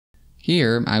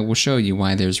Here, I will show you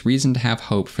why there's reason to have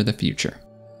hope for the future.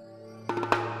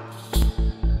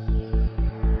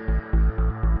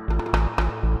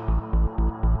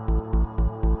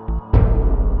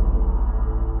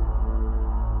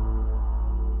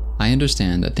 I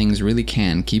understand that things really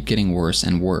can keep getting worse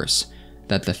and worse,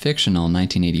 that the fictional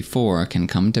 1984 can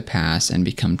come to pass and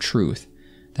become truth,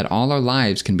 that all our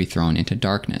lives can be thrown into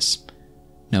darkness.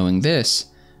 Knowing this,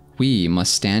 we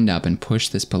must stand up and push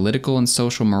this political and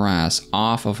social morass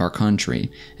off of our country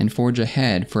and forge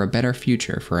ahead for a better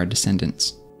future for our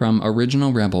descendants. From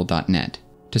originalrebel.net.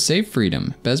 To save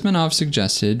freedom, Bezmenov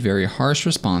suggested very harsh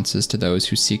responses to those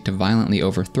who seek to violently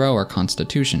overthrow our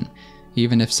constitution,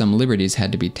 even if some liberties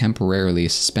had to be temporarily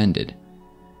suspended.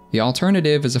 The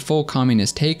alternative is a full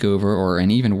communist takeover or an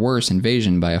even worse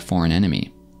invasion by a foreign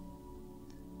enemy.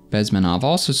 Bezmenov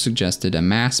also suggested a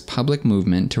mass public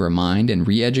movement to remind and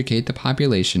re-educate the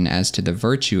population as to the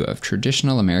virtue of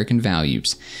traditional American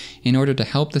values in order to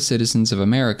help the citizens of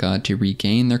America to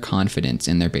regain their confidence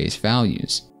in their base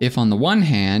values. If on the one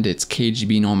hand it's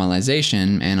KGB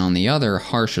normalization and on the other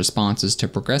harsh responses to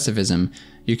progressivism,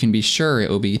 you can be sure it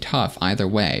will be tough either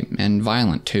way, and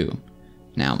violent too.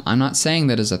 Now, I'm not saying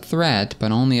that as a threat,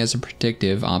 but only as a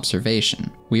predictive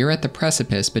observation. We are at the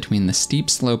precipice between the steep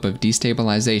slope of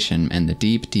destabilization and the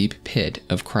deep, deep pit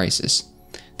of crisis.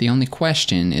 The only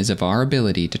question is of our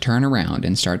ability to turn around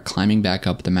and start climbing back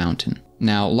up the mountain.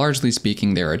 Now, largely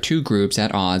speaking, there are two groups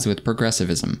at odds with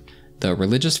progressivism: the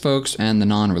religious folks and the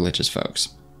non-religious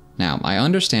folks. Now, I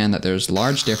understand that there's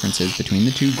large differences between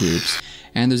the two groups,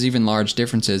 and there's even large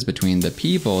differences between the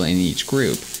people in each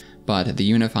group. But the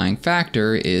unifying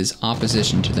factor is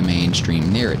opposition to the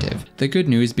mainstream narrative. The good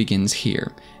news begins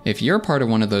here. If you're part of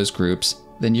one of those groups,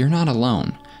 then you're not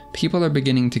alone. People are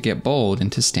beginning to get bold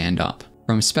and to stand up.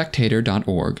 From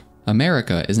spectator.org.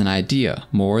 America is an idea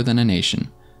more than a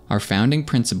nation. Our founding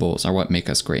principles are what make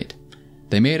us great.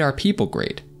 They made our people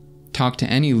great. Talk to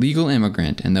any legal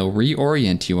immigrant and they'll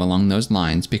reorient you along those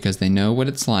lines because they know what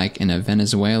it's like in a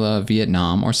Venezuela,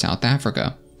 Vietnam, or South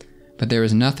Africa. But there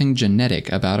is nothing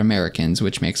genetic about Americans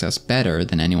which makes us better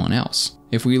than anyone else.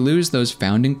 If we lose those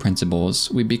founding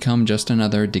principles, we become just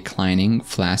another declining,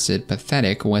 flaccid,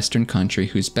 pathetic Western country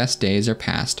whose best days are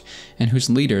past and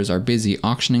whose leaders are busy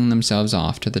auctioning themselves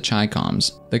off to the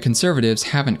Chi-Coms. The conservatives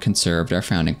haven't conserved our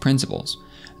founding principles.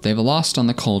 They've lost on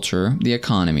the culture, the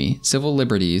economy, civil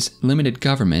liberties, limited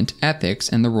government, ethics,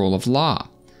 and the rule of law.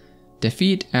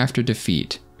 Defeat after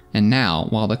defeat. And now,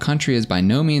 while the country is by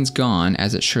no means gone,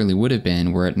 as it surely would have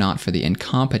been were it not for the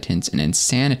incompetence and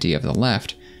insanity of the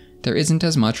left, there isn't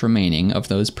as much remaining of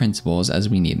those principles as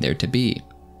we need there to be.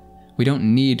 We don't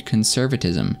need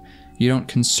conservatism. You don't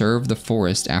conserve the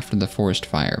forest after the forest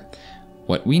fire.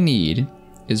 What we need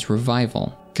is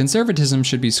revival. Conservatism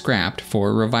should be scrapped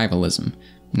for revivalism.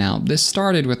 Now, this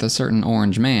started with a certain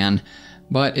orange man,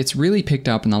 but it's really picked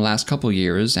up in the last couple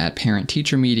years at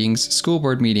parent-teacher meetings, school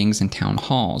board meetings, and town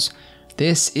halls.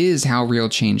 This is how real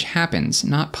change happens,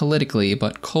 not politically,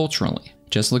 but culturally.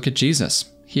 Just look at Jesus.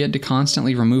 He had to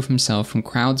constantly remove himself from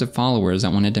crowds of followers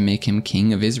that wanted to make him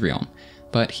king of Israel,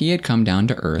 but he had come down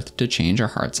to earth to change our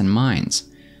hearts and minds.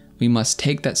 We must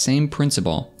take that same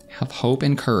principle, have hope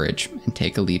and courage, and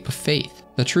take a leap of faith.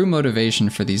 The true motivation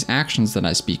for these actions that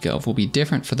I speak of will be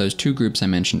different for those two groups I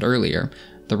mentioned earlier.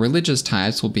 The religious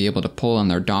types will be able to pull on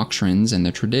their doctrines and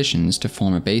their traditions to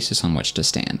form a basis on which to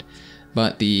stand,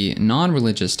 but the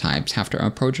non-religious types have to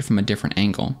approach it from a different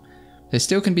angle. They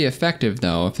still can be effective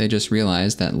though if they just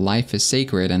realize that life is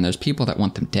sacred and there's people that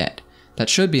want them dead. That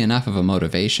should be enough of a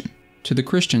motivation. To the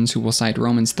Christians who will cite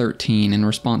Romans 13 in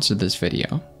response to this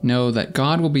video, know that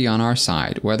God will be on our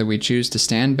side whether we choose to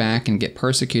stand back and get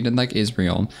persecuted like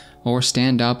Israel or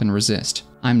stand up and resist.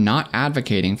 I'm not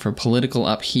advocating for political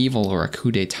upheaval or a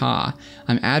coup d'etat.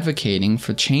 I'm advocating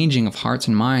for changing of hearts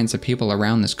and minds of people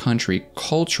around this country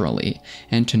culturally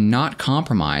and to not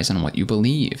compromise on what you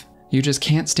believe. You just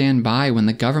can't stand by when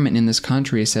the government in this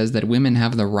country says that women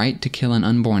have the right to kill an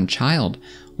unborn child,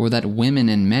 or that women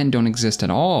and men don't exist at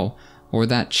all, or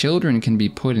that children can be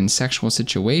put in sexual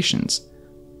situations.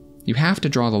 You have to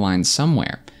draw the line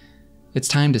somewhere. It's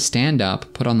time to stand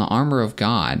up, put on the armor of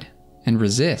God, and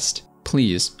resist.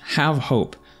 Please, have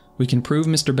hope. We can prove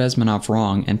Mr. Bezmenov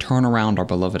wrong and turn around our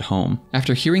beloved home.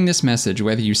 After hearing this message,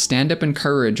 whether you stand up in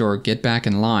courage or get back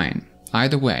in line,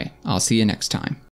 either way, I'll see you next time.